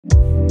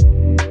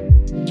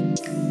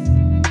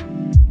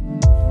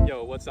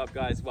What's up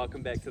guys,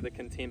 welcome back to the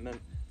Contentment.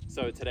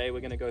 So today we're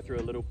going to go through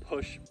a little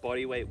push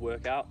bodyweight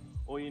workout.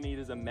 All you need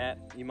is a mat.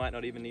 You might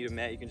not even need a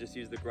mat, you can just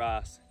use the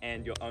grass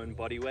and your own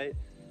body weight.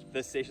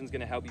 This session is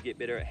going to help you get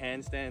better at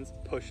handstands,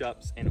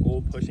 push-ups and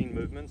all pushing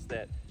movements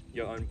that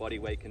your own body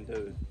weight can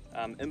do.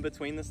 In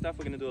between this stuff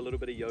we're going to do a little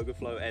bit of yoga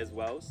flow as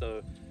well,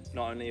 so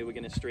not only are we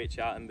going to stretch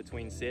out in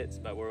between sets,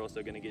 but we're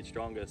also going to get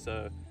stronger.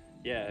 So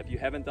yeah, if you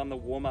haven't done the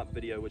warm-up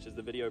video, which is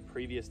the video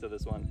previous to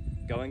this one,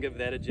 go and give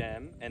that a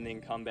jam and then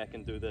come back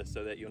and do this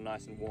so that you're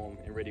nice and warm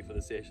and ready for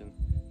the session.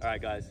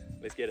 Alright guys,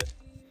 let's get it.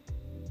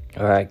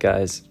 Alright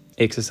guys,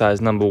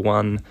 exercise number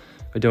 1,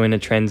 we're doing a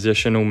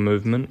transitional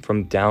movement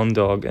from down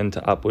dog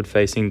into upward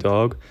facing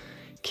dog,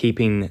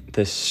 keeping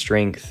the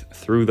strength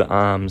through the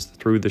arms,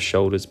 through the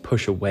shoulders.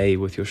 Push away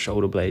with your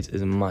shoulder blades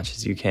as much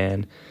as you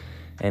can,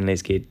 and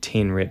let's get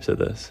 10 reps of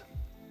this.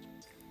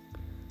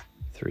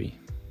 3,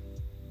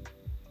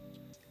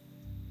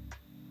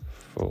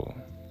 4,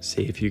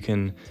 see if you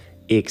can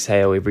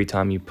exhale every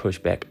time you push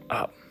back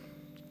up.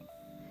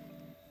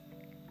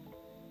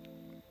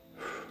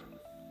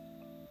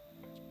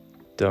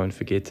 Don't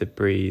forget to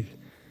breathe.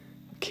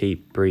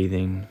 Keep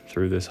breathing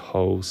through this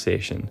whole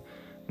session.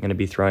 I'm going to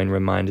be throwing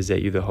reminders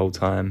at you the whole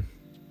time.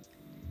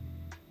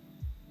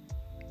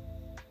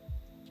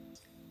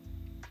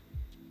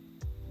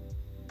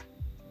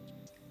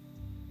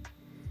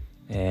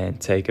 And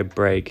take a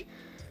break.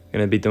 I'm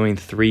going to be doing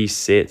 3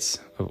 sets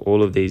of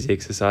all of these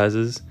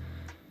exercises.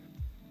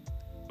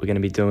 We're going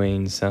to be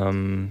doing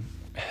some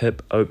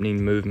hip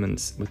opening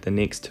movements with the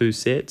next 2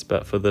 sets,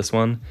 but for this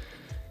one,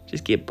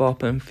 just get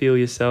bopping, feel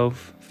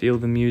yourself, feel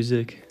the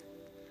music,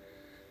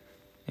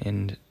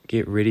 and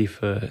get ready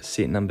for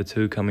set number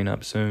 2 coming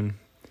up soon.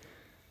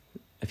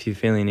 If you're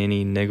feeling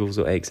any niggles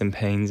or aches and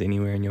pains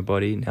anywhere in your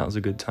body, now's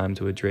a good time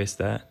to address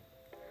that.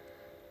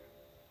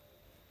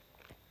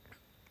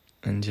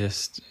 And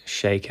just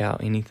shake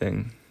out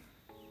anything.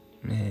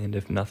 And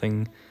if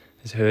nothing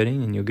is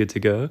hurting and you're good to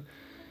go,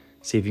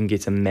 see if you can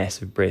get some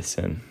massive breaths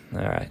in.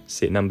 Alright,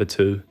 set number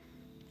 2.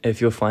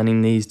 If you're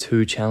finding these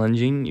too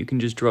challenging, you can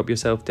just drop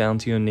yourself down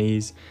to your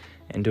knees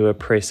and do a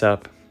press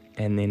up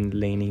and then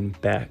leaning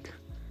back.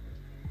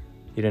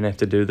 You don't have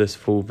to do this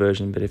full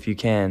version, but if you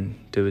can,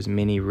 do as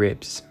many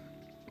reps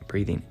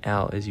breathing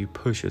out as you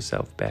push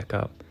yourself back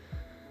up.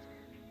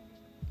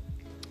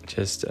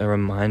 Just a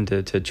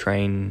reminder to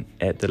train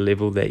at the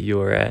level that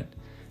you're at.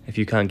 If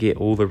you can't get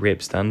all the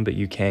reps done, but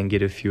you can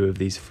get a few of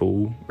these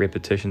full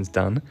repetitions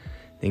done,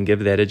 then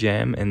give that a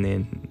jam, and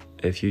then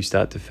if you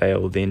start to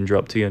fail, then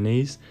drop to your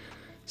knees.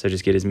 So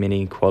just get as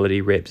many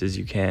quality reps as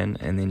you can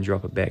and then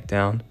drop it back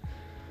down.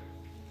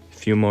 A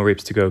few more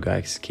reps to go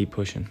guys, keep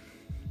pushing.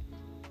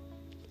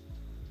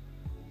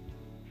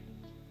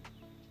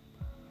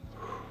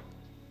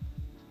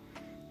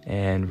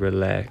 And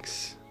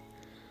relax.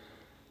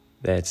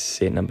 That's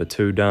set number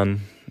 2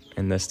 done,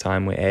 and this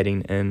time we're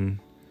adding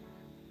in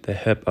the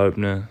hip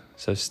opener.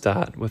 So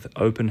start with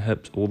open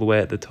hips all the way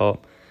at the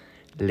top,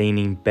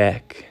 leaning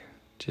back.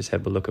 Just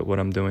have a look at what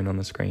I'm doing on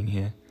the screen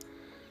here.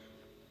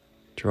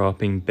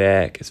 Dropping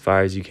back as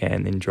far as you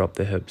can, then drop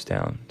the hips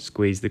down.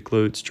 Squeeze the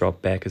glutes,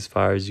 drop back as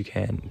far as you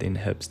can, then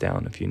hips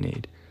down if you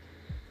need.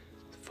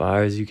 As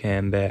far as you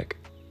can back.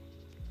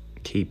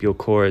 Keep your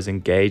core as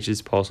engaged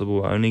as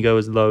possible. Only go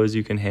as low as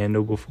you can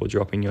handle before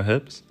dropping your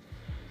hips.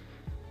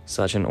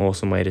 Such an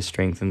awesome way to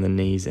strengthen the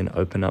knees and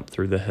open up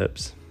through the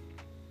hips.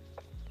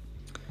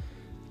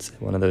 It's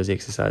one of those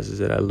exercises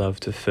that I love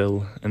to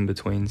fill in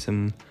between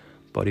some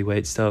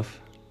bodyweight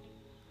stuff.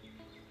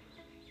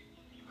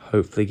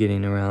 Hopefully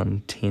getting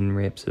around 10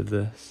 reps of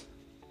this.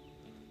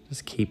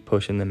 Just keep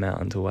pushing them out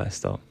until I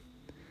stop.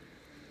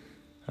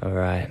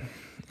 Alright,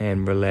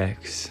 and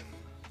relax.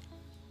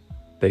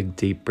 Big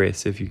deep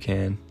breaths if you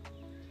can.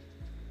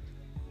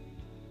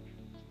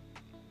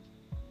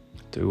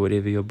 Do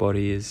whatever your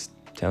body is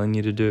telling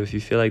you to do. If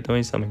you feel like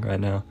doing something right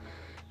now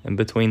in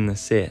between the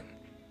set,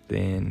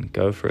 then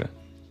go for it.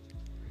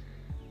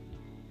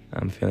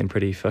 I'm feeling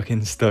pretty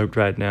fucking stoked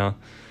right now.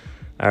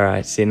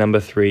 Alright, set number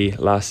 3,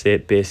 last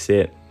set, best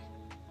set.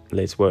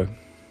 Let's work.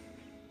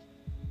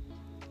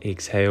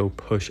 Exhale,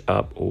 push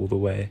up all the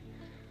way.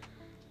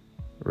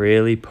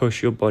 Really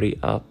push your body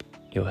up,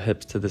 your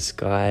hips to the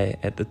sky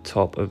at the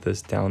top of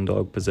this down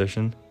dog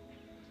position.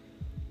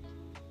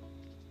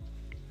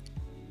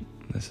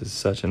 This is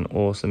such an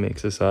awesome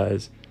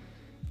exercise,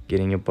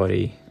 getting your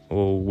body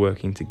all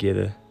working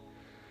together,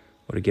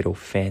 or to get all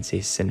fancy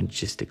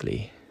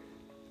synergistically.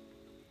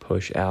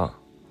 Push out.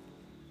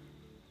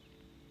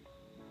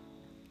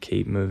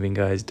 Keep moving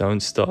guys,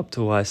 don't stop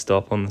till I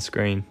stop on the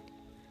screen.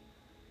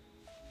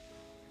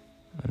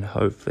 And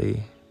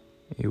hopefully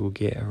you will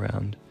get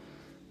around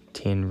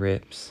 10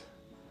 reps.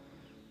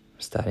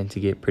 I'm starting to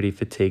get pretty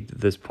fatigued at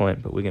this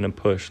point, but we're going to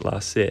push.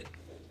 Last set.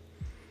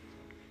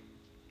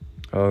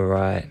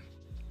 Alright,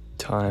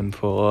 time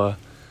for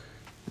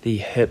the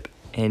hip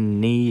and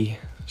knee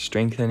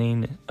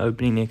strengthening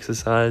opening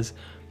exercise.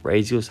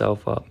 Raise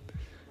yourself up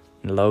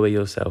and lower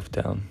yourself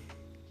down.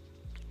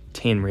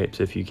 10 reps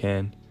if you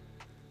can.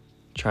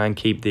 Try and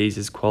keep these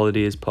as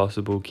quality as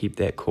possible. Keep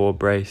that core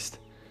braced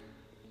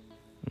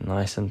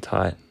nice and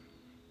tight.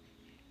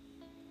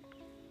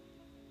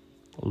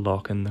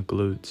 Lock in the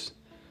glutes.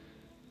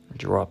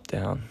 Drop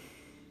down.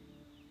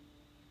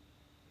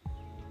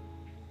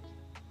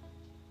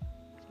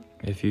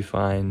 If you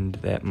find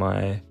that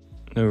my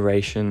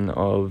narration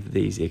of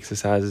these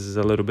exercises is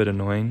a little bit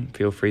annoying,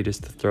 feel free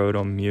just to throw it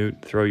on mute,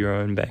 throw your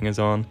own bangers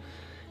on,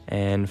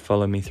 and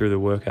follow me through the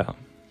workout.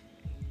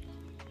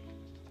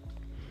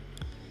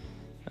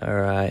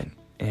 Alright,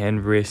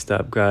 and rest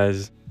up,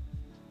 guys.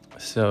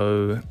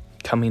 So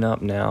coming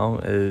up now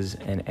is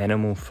an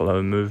animal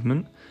flow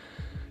movement.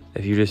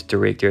 If you just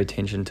direct your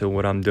attention to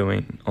what I'm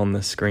doing on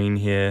the screen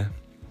here,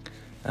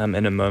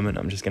 in a moment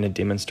I'm just going to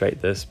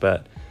demonstrate this,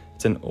 but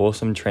it's an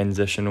awesome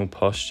transitional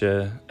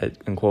posture.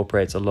 It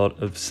incorporates a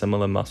lot of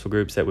similar muscle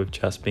groups that we've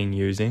just been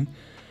using.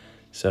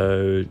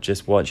 So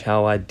just watch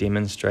how I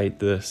demonstrate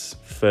this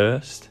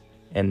first,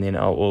 and then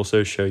I'll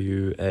also show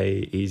you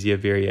a easier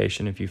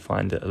variation if you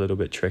find it a little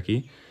bit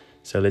tricky.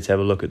 So let's have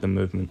a look at the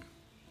movement.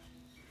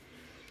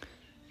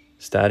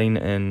 Starting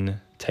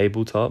in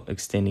tabletop,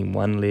 extending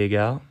one leg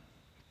out,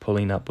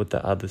 pulling up with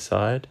the other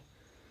side.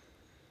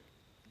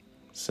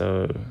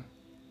 So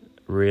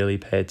really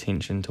pay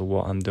attention to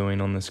what I'm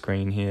doing on the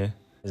screen here.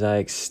 As I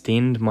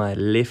extend my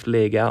left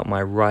leg out,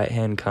 my right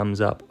hand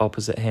comes up,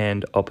 opposite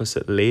hand,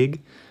 opposite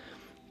leg.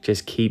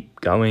 Just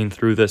keep going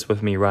through this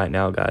with me right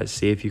now, guys.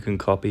 See if you can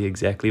copy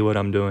exactly what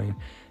I'm doing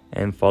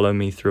and follow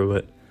me through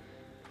it.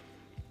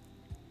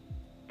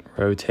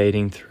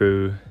 Rotating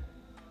through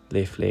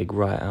left leg,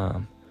 right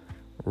arm,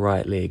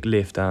 right leg,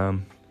 left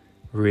arm.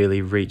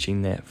 Really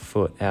reaching that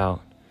foot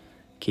out,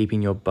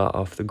 keeping your butt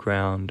off the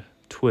ground,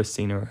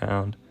 twisting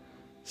around.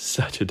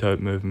 Such a dope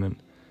movement.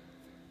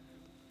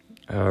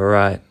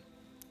 Alright,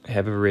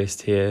 have a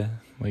rest here.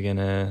 We're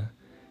gonna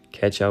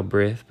catch our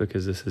breath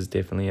because this is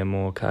definitely a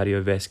more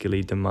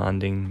cardiovascularly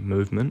demanding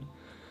movement.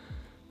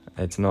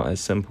 It's not as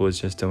simple as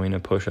just doing a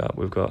push-up.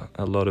 We've got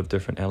a lot of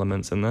different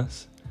elements in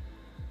this.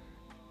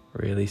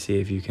 Really see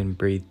if you can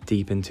breathe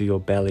deep into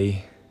your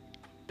belly.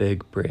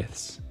 Big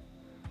breaths.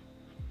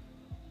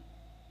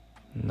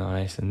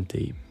 Nice and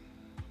deep.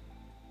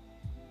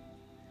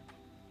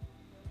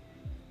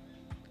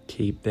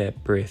 Keep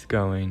that breath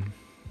going,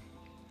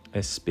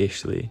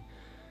 especially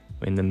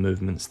when the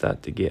movements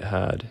start to get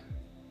hard.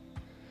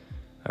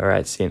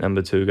 Alright, set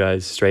number 2,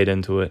 guys, straight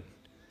into it.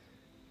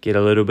 Get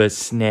a little bit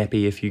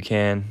snappy if you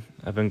can.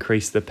 I've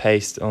increased the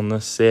pace on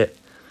this set.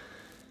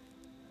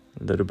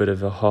 A little bit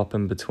of a hop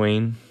in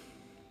between.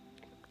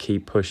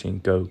 Keep pushing,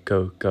 go,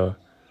 go, go.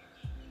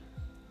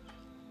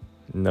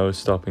 No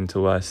stopping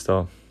till I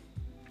stop.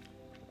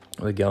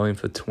 We're going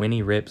for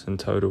 20 reps in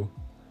total.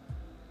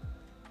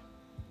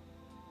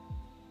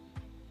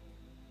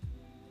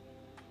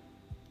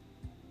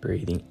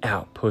 Breathing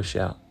out, push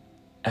out,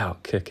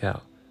 kick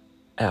out,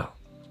 out.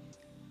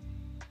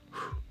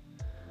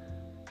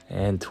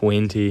 And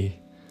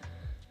 20.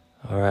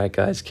 Alright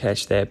guys,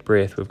 catch that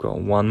breath. We've got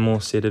one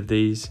more set of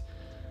these.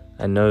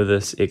 I know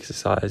this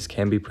exercise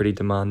can be pretty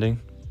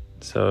demanding,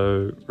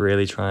 so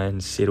really try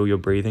and settle your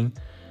breathing.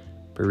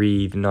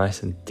 Breathe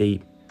nice and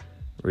deep.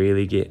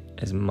 Really get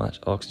as much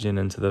oxygen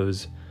into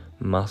those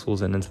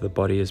muscles and into the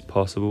body as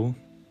possible.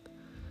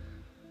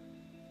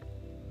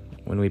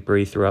 When we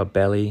breathe through our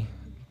belly,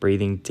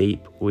 breathing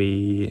deep,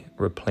 we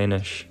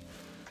replenish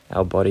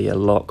our body a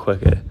lot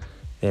quicker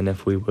than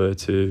if we were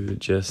to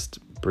just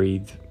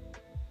breathe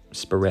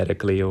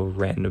sporadically or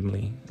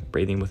randomly.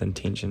 Breathing with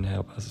intention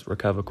helps us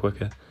recover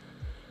quicker.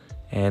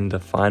 And the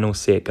final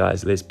set,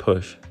 guys, let's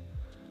push.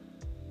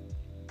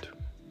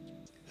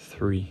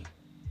 3,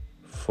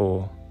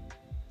 4,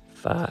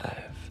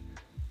 5.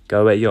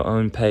 Go at your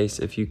own pace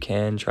if you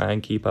can. Try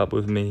and keep up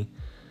with me.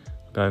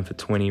 We're going for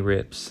 20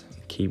 reps.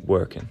 Keep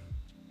working.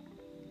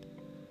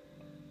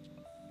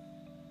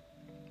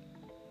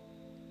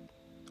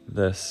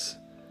 This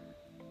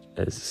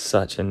is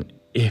such an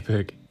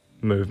epic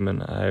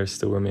movement. I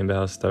still remember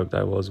how stoked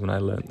I was when I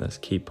learned this.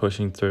 Keep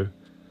pushing through.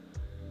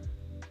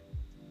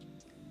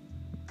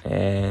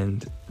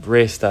 And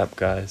rest up,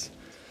 guys.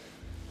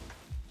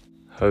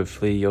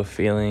 Hopefully you're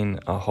feeling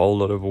a whole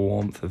lot of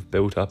warmth have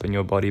built up in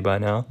your body by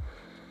now.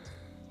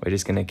 We're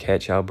just going to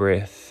catch our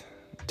breath.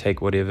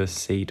 Take whatever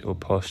seat or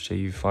posture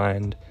you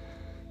find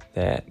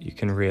that you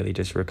can really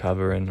just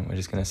recover in. We're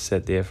just going to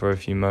sit there for a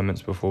few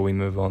moments before we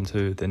move on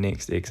to the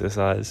next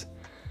exercise.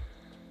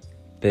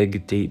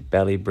 Big, deep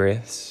belly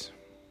breaths.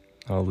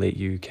 I'll let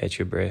you catch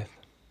your breath.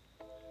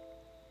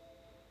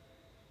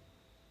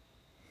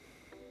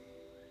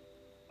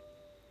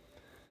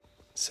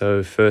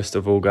 So first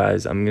of all,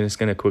 guys, I'm just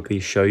going to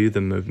quickly show you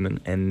the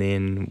movement and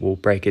then we'll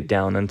break it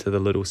down into the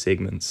little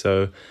segments.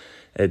 So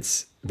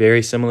it's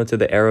very similar to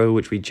the arrow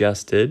which we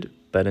just did,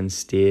 but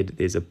instead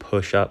there's a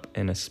push up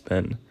and a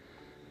spin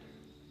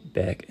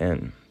back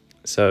in.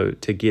 So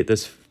to get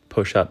this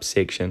push up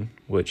section,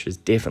 which is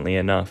definitely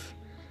enough,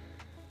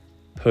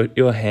 put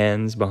your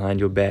hands behind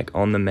your back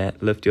on the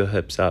mat, lift your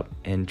hips up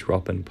and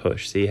drop and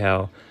push. See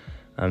how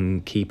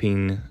I'm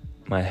keeping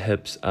my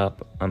hips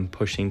up, I'm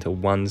pushing to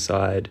one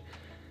side,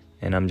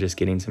 and I'm just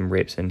getting some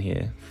reps in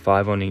here.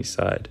 5 on each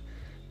side.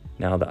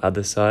 Now the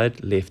other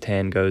side, left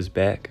hand goes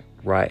back,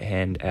 right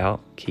hand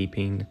out,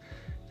 keeping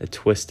the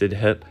twisted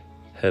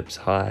hips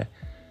high,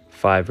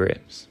 5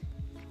 reps.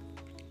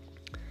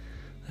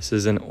 This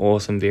is an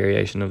awesome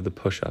variation of the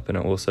push-up, and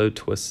it also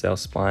twists our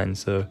spine,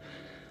 so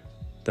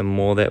the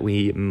more that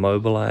we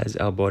mobilize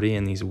our body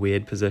in these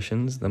weird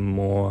positions, the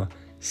more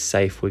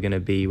safe we're going to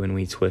be when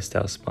we twist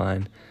our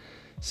spine.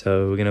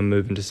 So we're going to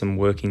move into some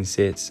working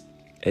sets.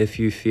 If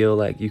you feel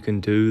like you can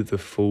do the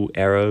full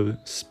arrow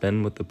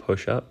spin with the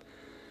push-up,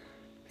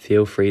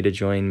 feel free to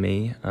join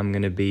me. I'm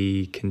going to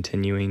be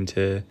continuing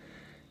to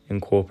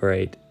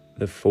incorporate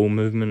the full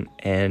movement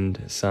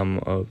and some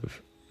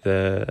of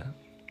the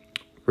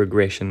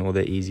regression or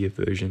the easier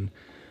version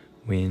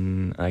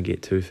when I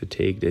get too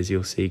fatigued, as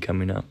you'll see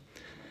coming up.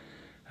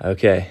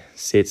 Okay,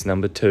 sets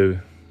number 2.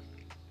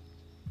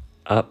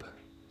 Up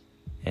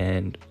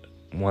and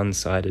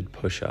one-sided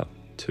push-up.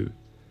 2,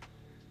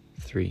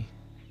 3,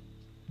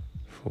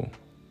 4,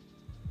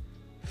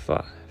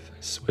 5.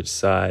 Switch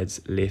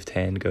sides, left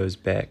hand goes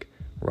back,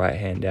 right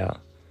hand out.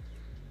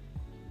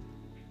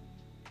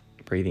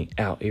 Breathing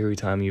out every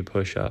time you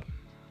push up.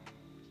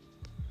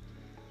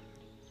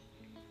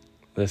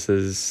 This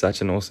is such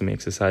an awesome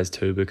exercise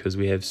too, because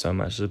we have so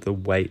much of the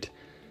weight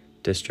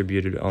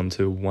distributed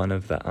onto one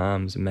of the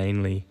arms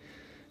mainly.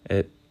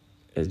 It's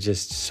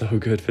just so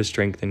good for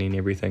strengthening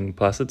everything.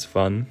 Plus it's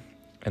fun,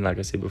 and like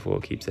I said before,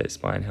 it keeps that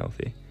spine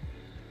healthy.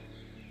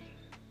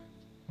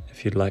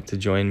 If you'd like to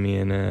join me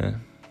in a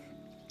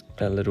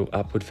little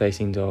upward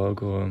facing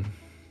dog, or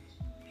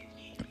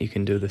you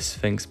can do the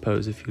Sphinx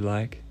pose if you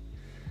like.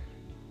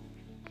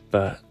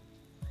 But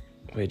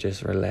we're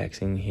just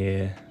relaxing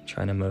here,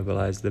 trying to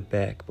mobilize the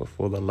back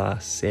before the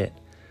last set.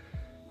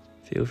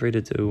 Feel free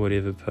to do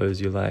whatever pose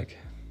you like.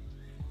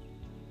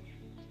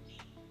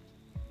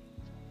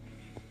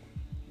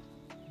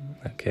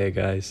 Okay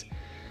guys,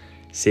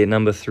 set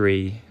number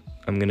 3.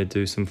 I'm going to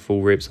do some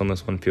full reps on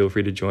this one. Feel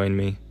free to join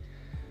me.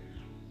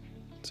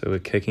 So we're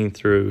kicking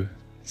through,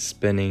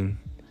 spinning,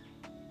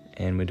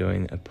 and we're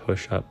doing a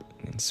push-up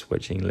and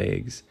switching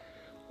legs.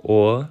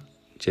 Or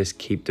just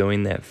keep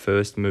doing that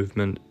first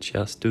movement,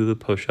 just do the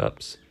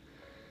push-ups.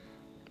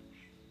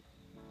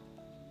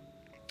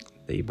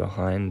 The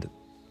behind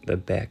the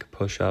back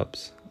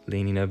push-ups,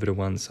 leaning over to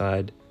one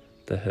side,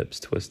 the hips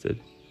twisted.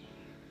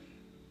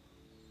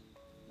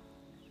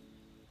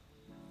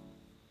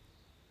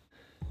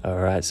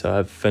 Alright, so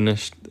I've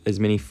finished as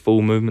many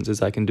full movements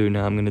as I can do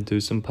now. I'm going to do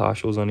some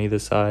partials on either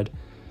side.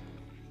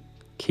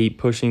 Keep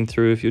pushing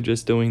through if you're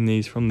just doing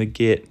these from the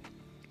get.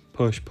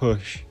 Push,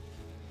 push.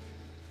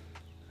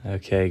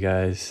 Okay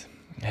guys,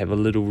 have a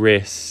little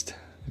rest.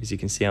 As you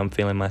can see, I'm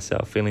feeling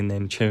myself, feeling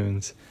them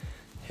tunes.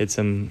 Had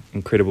some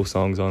incredible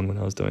songs on when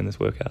I was doing this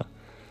workout.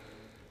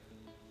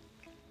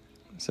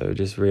 So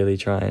just really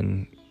try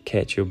and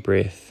catch your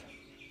breath.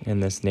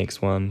 And this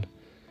next one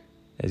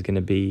is going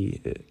to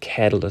be a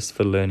catalyst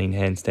for learning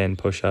handstand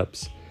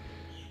push-ups.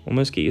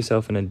 Almost get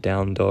yourself in a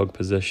down dog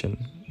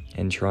position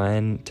and try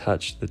and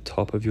touch the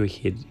top of your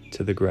head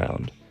to the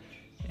ground.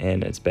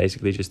 And it's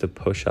basically just a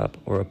push-up,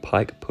 or a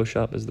pike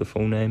push-up is the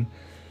full name,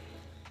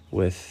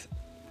 with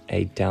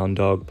a down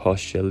dog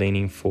posture,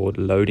 leaning forward,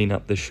 loading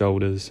up the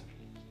shoulders.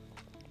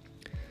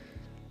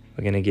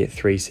 We're going to get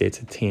 3 sets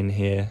of 10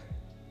 here.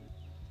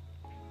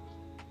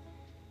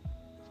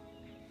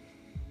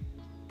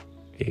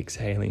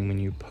 Exhaling when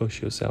you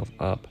push yourself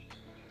up.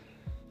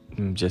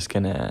 I'm just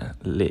going to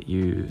let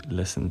you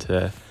listen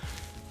to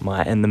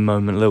my in the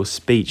moment little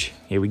speech.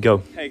 Here we go.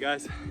 Hey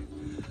guys,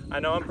 I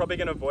know I'm probably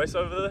going to voice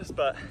over this,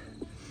 but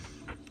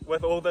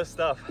with all this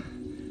stuff,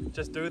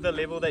 just do the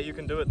level that you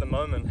can do at the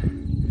moment,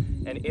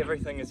 and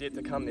everything is yet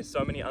to come. There's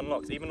so many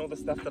unlocks, even all the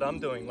stuff that I'm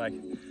doing. Like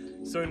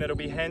soon it'll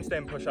be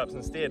handstand push-ups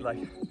instead. Like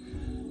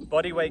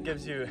body weight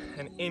gives you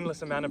an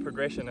endless amount of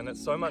progression, and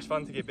it's so much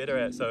fun to get better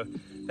at. So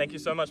thank you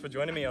so much for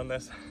joining me on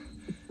this.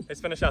 Let's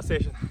finish our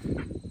session.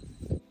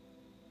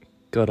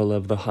 Gotta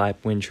love the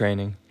hype when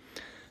training.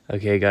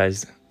 Okay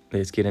guys,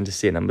 let's get into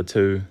set number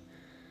 2.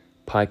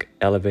 Pike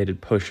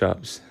elevated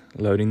push-ups,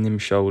 loading them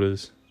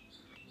shoulders.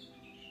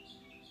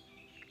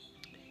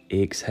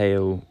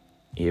 Exhale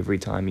every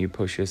time you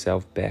push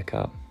yourself back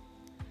up.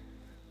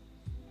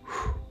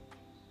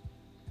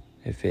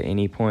 If at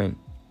any point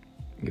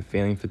you're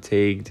feeling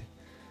fatigued,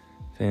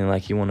 feeling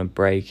like you want to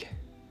break,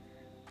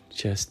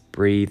 just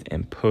breathe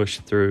and push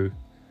through.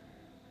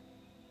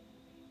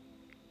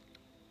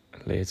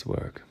 Let's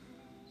work.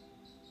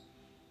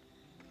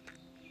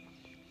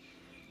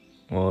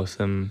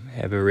 Awesome.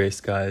 Have a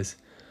rest, guys.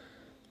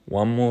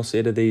 One more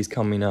set of these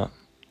coming up.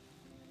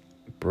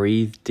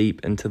 Breathe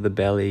deep into the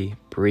belly.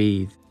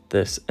 Breathe.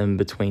 This in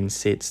between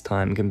sets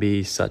time can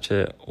be such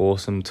an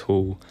awesome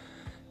tool.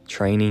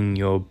 Training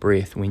your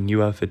breath when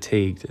you are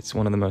fatigued. It's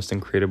one of the most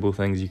incredible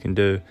things you can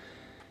do.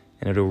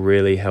 And it'll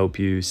really help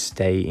you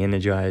stay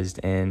energized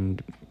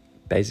and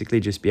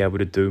basically just be able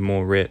to do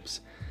more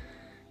reps.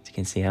 As you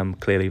can see, I'm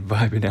clearly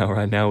vibing out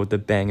right now with the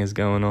bangers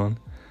going on.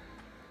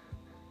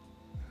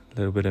 A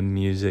little bit of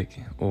music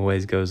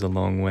always goes a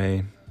long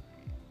way.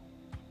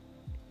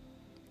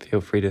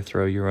 Feel free to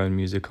throw your own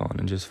music on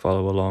and just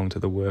follow along to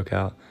the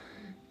workout.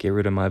 Get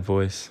rid of my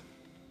voice.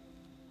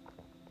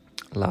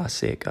 Last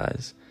set,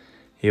 guys.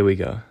 Here we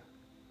go.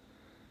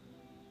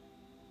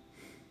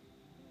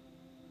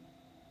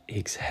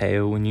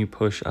 Exhale when you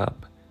push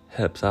up,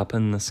 hips up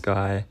in the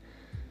sky.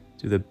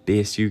 Do the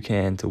best you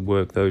can to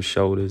work those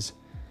shoulders.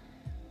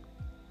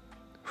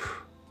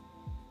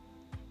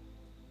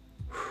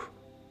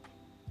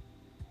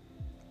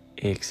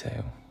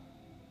 Exhale.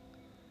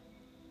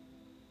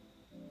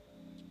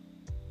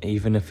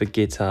 Even if it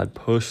gets hard,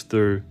 push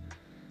through.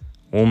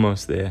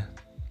 Almost there.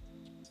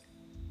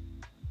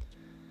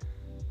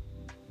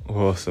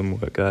 Awesome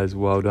work, guys.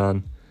 Well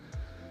done.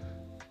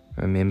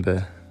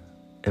 Remember,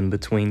 in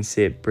between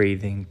set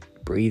breathing,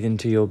 breathe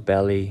into your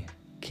belly.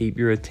 Keep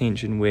your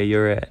attention where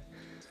you're at.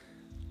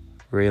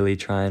 Really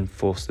try and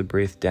force the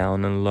breath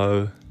down and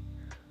low.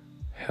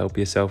 Help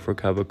yourself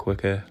recover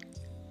quicker.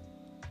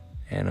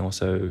 And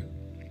also,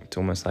 it's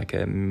almost like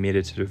a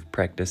meditative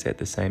practice at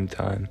the same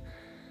time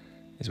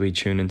as we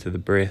tune into the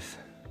breath.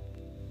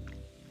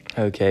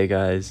 Okay,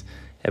 guys,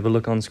 have a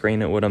look on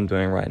screen at what I'm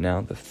doing right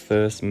now. The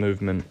first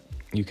movement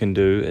you can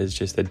do is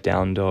just a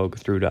down dog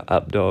through to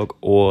up dog,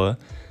 or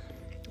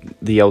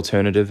the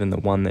alternative and the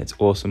one that's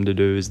awesome to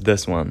do is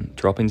this one.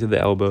 Dropping to the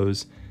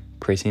elbows,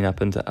 pressing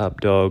up into up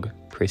dog,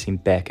 pressing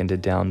back into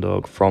down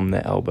dog from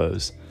the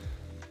elbows.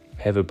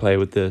 Have a play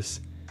with this.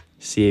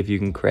 See if you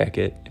can crack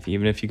it.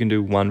 Even if you can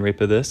do one rep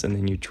of this and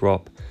then you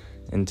drop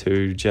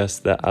into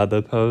just the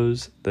other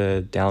pose,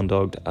 the down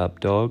dog to up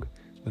dog,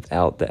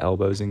 without the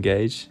elbows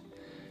engaged.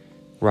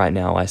 Right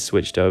now I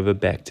switched over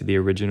back to the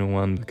original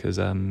one because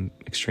I'm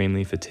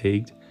extremely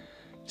fatigued.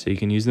 So you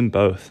can use them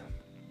both.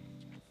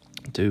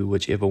 Do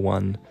whichever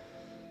one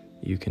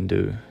you can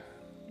do.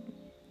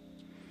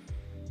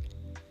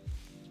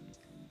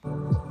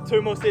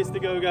 2 more sets to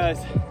go, guys,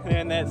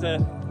 and that's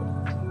it.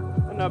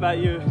 I don't know about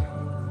you,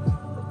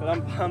 but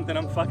I'm pumped and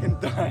I'm fucking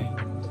dying.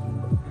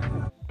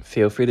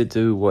 Feel free to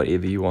do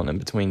whatever you want in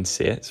between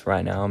sets.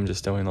 Right now I'm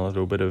just doing a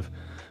little bit of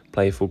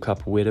playful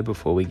capoeira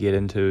before we get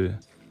into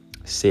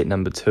set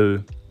number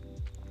 2.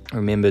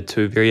 Remember,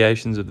 2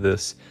 variations of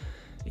this,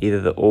 either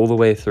the all the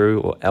way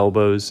through or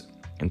elbows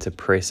into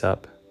press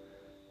up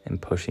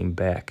and pushing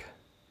back.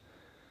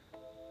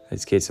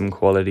 Let's get some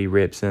quality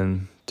reps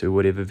in. Do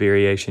whatever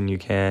variation you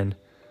can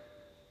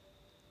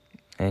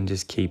and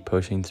just keep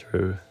pushing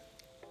through.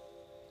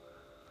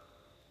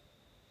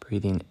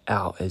 Breathing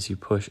out as you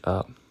push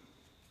up.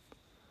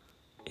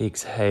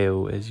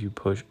 Exhale as you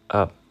push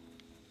up.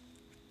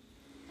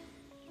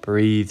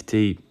 Breathe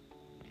deep.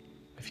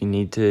 If you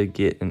need to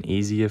get an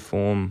easier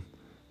form,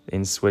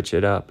 then switch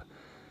it up.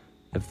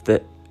 If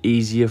the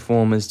easier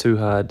form is too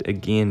hard,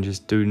 again,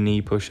 just do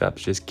knee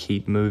push-ups. Just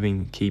keep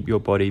moving. Keep your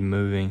body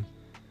moving.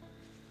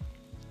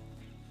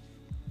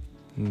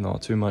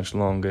 Not too much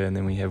longer, and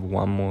then we have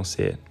one more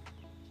set.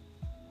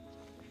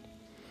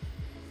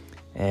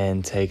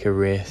 And take a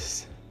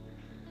rest.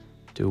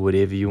 Do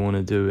whatever you want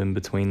to do in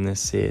between this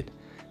set.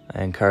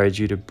 I encourage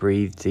you to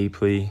breathe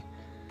deeply.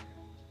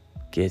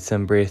 Get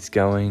some breaths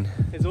going.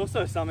 There's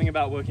also something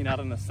about working out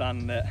in the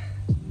sun that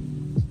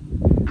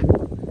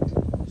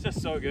it's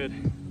just so good.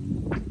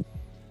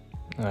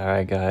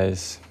 Alright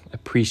guys,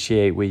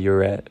 appreciate where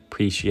you're at,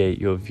 appreciate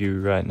your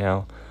view right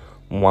now.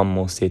 One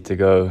more set to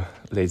go.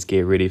 Let's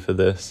get ready for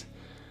this.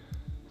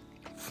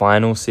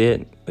 Final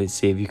set. Let's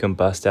see if you can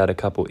bust out a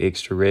couple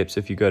extra reps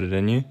if you got it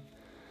in you.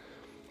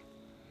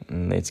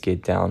 And let's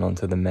get down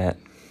onto the mat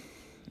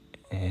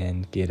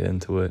and get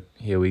into it.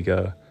 Here we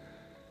go.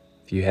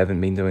 If you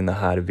haven't been doing the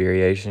harder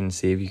variation,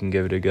 see if you can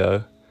give it a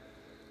go.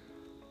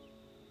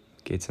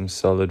 Get some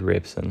solid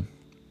reps in.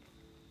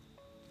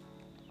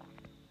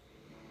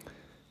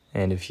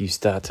 And if you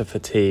start to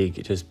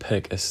fatigue, just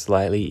pick a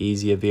slightly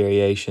easier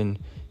variation.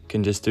 You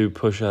can just do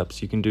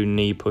push-ups, you can do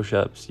knee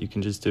push-ups, you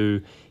can just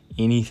do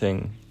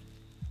anything.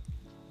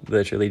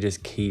 Literally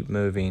just keep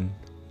moving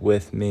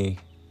with me.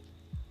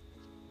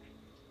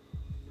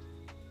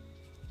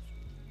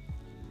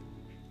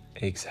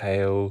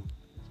 Exhale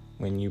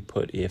when you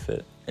put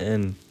effort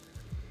in,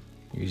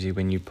 usually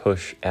when you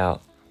push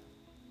out.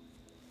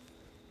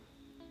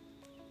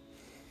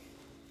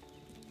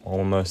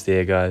 Almost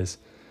there, guys.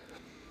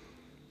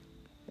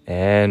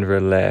 And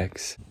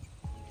relax.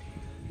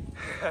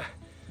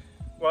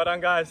 Well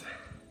done, guys.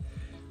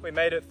 We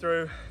made it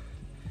through.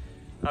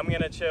 I'm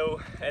gonna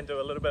chill and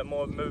do a little bit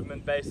more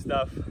movement-based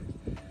stuff,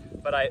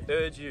 but I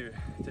urge you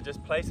to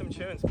just play some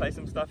tunes, play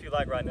some stuff you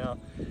like right now,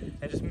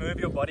 and just move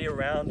your body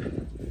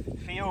around.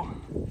 Feel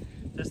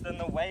just in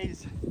the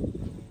ways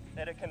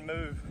that it can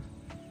move.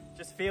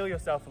 Just feel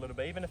yourself a little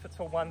bit, even if it's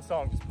for one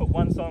song. Just put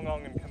one song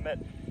on and commit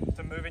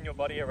to moving your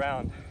body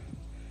around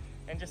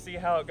and just see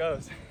how it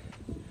goes.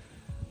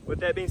 With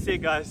that being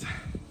said, guys,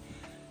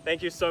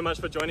 thank you so much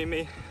for joining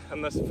me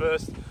on this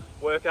first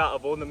workout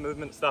of all the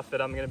movement stuff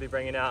that I'm going to be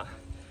bringing out.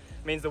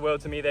 It means the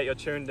world to me that you're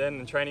tuned in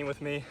and training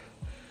with me.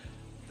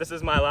 This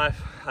is my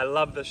life. I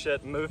love this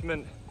shit.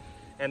 Movement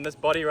And this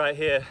body right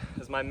here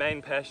is my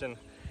main passion,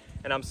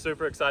 and I'm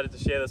super excited to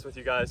share this with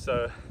you guys.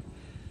 So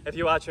if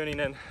you are tuning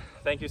in,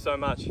 thank you so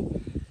much.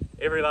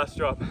 Every last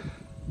drop.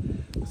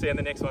 See you in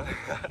the next one.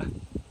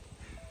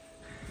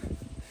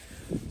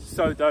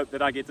 So dope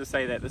that I get to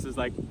say that. This is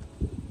like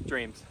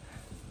dreams.